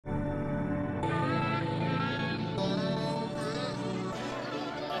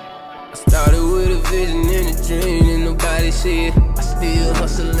vision in a dream and nobody see it. I still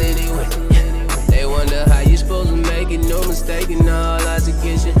hustle anyway. They wonder how you supposed to make it, no mistake, and all odds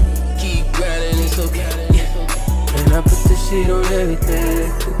against you. Keep grinding, it's okay. And I put the shit on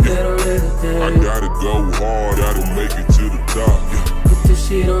everything, put that on everything. I gotta go hard, gotta make it to the top. Put the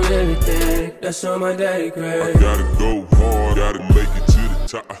shit on everything, that's on my daddy grave. I gotta go hard, gotta make it to the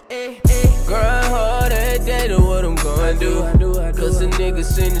top. Grind hard every day to what I'm gonna do. Cause the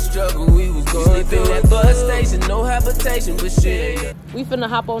niggas in the struggle we was going through. That bus station, no habitation, but shit. We finna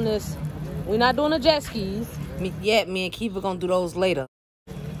hop on this. We not doing the jet skis yet. Me and Kiva gonna do those later.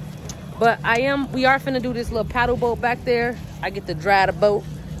 But we are finna do this little paddle boat back there. I get to drive the boat,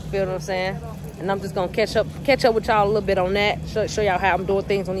 feel what I'm saying? And I'm just gonna catch up with y'all a little bit on that. Show y'all how I'm doing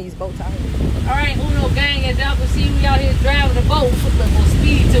things on these boats out here. All right, Uno gang, as y'all can see, we out here driving the boat with a little more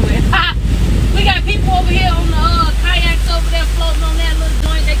speed to it. We got people over here on the kayaks over there floating on that little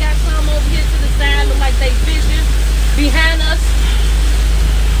joint. They got some over here to the side, look like they fishing. Behind us,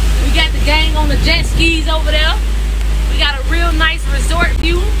 we got the gang on the jet skis over there. We got a real nice resort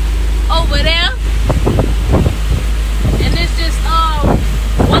view over there. And it's just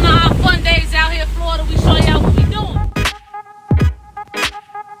one of our fun days out here in Florida. We show y'all what we doing.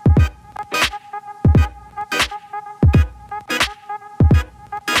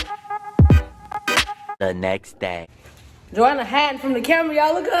 The next day. Joanna hiding from the camera,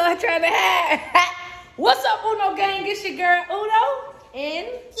 y'all. Look at her trying to hide. What's up, Uno gang? It's your girl Uno and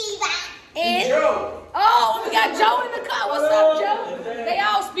Kiva and Joe. Oh, we got Joe in the car. What's up, Joe? They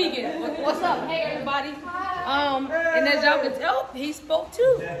all speaking. What's up? Hey, everybody. And as y'all can tell, he spoke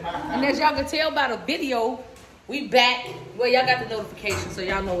too. And as y'all can tell by the video, we back. Well, y'all got the notification, so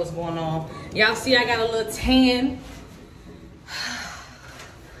y'all know what's going on. Y'all see I got a little tan.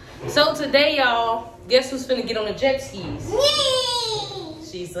 So today, y'all, guess who's finna get on the jet skis? Me!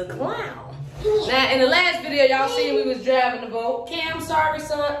 She's a clown. Now, in the last video, y'all seen we was driving the boat. Cam, sorry,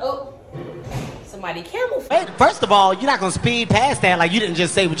 son. Oh, somebody camel. Wait, first of all, you're not gonna speed past that like you didn't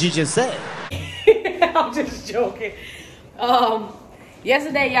just say what you just said. I'm just joking.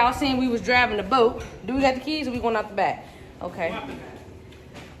 Yesterday, y'all seen we was driving the boat. Do we got the keys or we going out the back? Okay.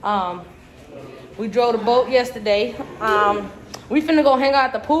 We drove the boat yesterday. We finna go hang out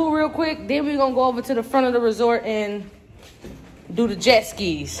at the pool real quick. Then we gonna go over to the front of the resort and do the jet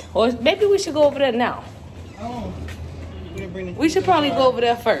skis. Or maybe we should go over there now. Oh. We should probably go over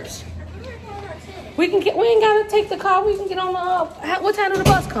there first. We ain't gotta take the car. We can get on the, what time does the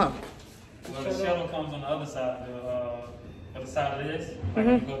bus come? Well, the shuttle comes on the other side, the other side of this. Like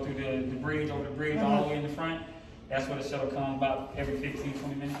you go through the bridge, over the bridge, all the way in the front. That's where the shuttle comes about every 15,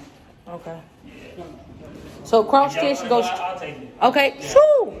 20 minutes. Okay. Yeah. So cross station goes. I'll take it. Okay. Yeah.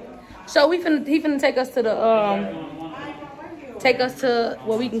 Woo! So he finna take us to the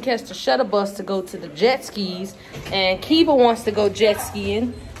where we can catch the shuttle bus to go to the jet skis. And Kiva wants to go jet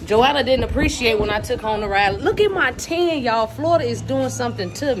skiing. Joanna didn't appreciate when I took her on the ride. Look at my tan, y'all. Florida is doing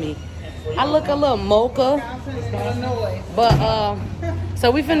something to me. I look a little mocha. But so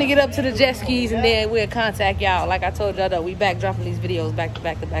we finna get up to the jet skis and then we'll contact y'all. Like I told y'all though, we back dropping these videos back to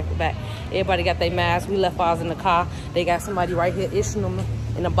back to back to back. Everybody got their masks. We left ours in the car. They got somebody right here issuing them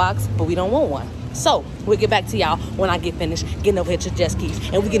in a box, but we don't want one. So we'll get back to y'all when I get finished getting over here to jet skis.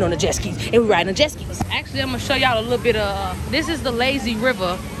 And we get on the jet skis and we ride on jet skis. Actually, I'm gonna show y'all a little bit of, this is the lazy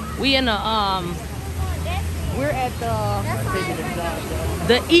river. We in the, we're at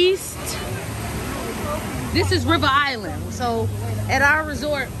the east. This is River Island. So at our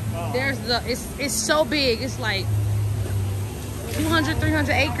resort, there's it's so big. It's like 200,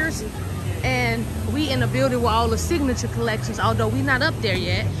 300 acres. And we in a building with all the signature collections. Although we not up there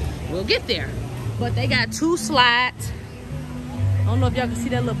yet, we'll get there. But they got 2 slides. I don't know if y'all can see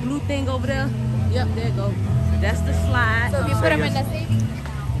that little blue thing over there. Yep, there you go. That's the slide. So if you put them in the sea?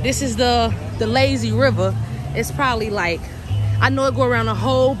 This is the lazy river. It's probably like, I know it go around the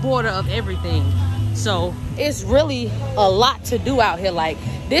whole border of everything. So it's really a lot to do out here. Like,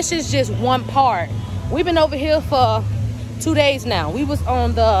 this is just one part. We've been over here for 2 days now. We was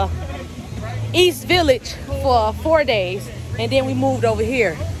on the East Village for 4 days, and then we moved over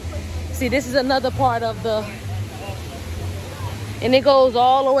here. See, this is another part of the, and it goes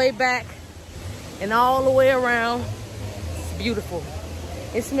all the way back and all the way around. It's beautiful.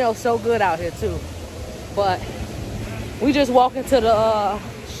 It smells so good out here too. But we just walking to the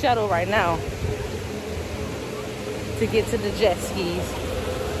shuttle right now to get to the jet skis.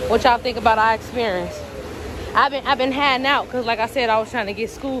 What y'all think about our experience? I've been hiding out because, like I said, I was trying to get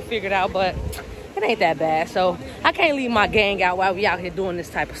school figured out, but it ain't that bad. So I can't leave my gang out while we out here doing this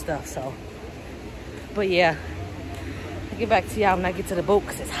type of stuff. So, but yeah, I'll get back to y'all when I get to the boat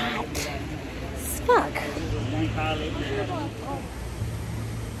because it's hot. It's stuck.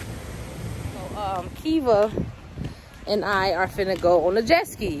 So, Kiva and I are finna go on the jet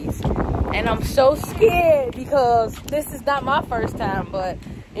skis. And I'm so scared because this is not my first time, but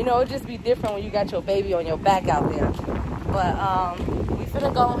you know, it'll just be different when you got your baby on your back out there. But we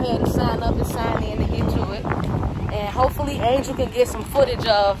finna go ahead and sign up and sign in and get to it. And hopefully Angel can get some footage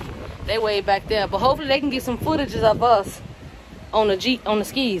of, they way back there, but hopefully they can get some footages of us on the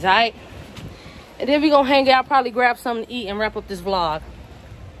skis, all right? And then we gonna hang out, probably grab something to eat and wrap up this vlog.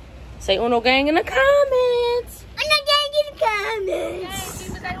 Say Uno Gang in the comments. Uno Gang in the comments. Hey,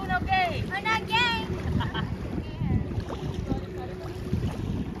 people say Uno Gang. Uno Gang.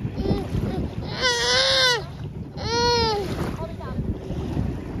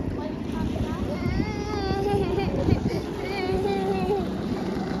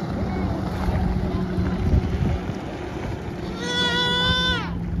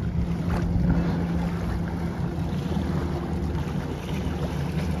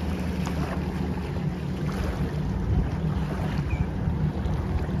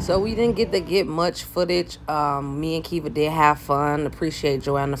 So we didn't get much footage. Me and Kiva did have fun. Appreciate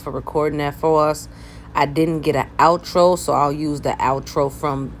Joanna for recording that for us. I didn't get an outro, so I'll use the outro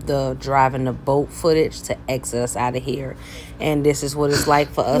from the driving the boat footage to exit us out of here. And this is what it's like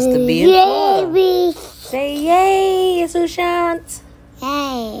for us to be in Florida. Say yay, Sushant.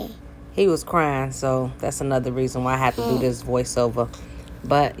 Yay. He was crying, so that's another reason why I had to do this voiceover.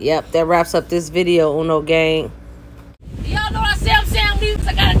 But yep, that wraps up this video, Uno Gang.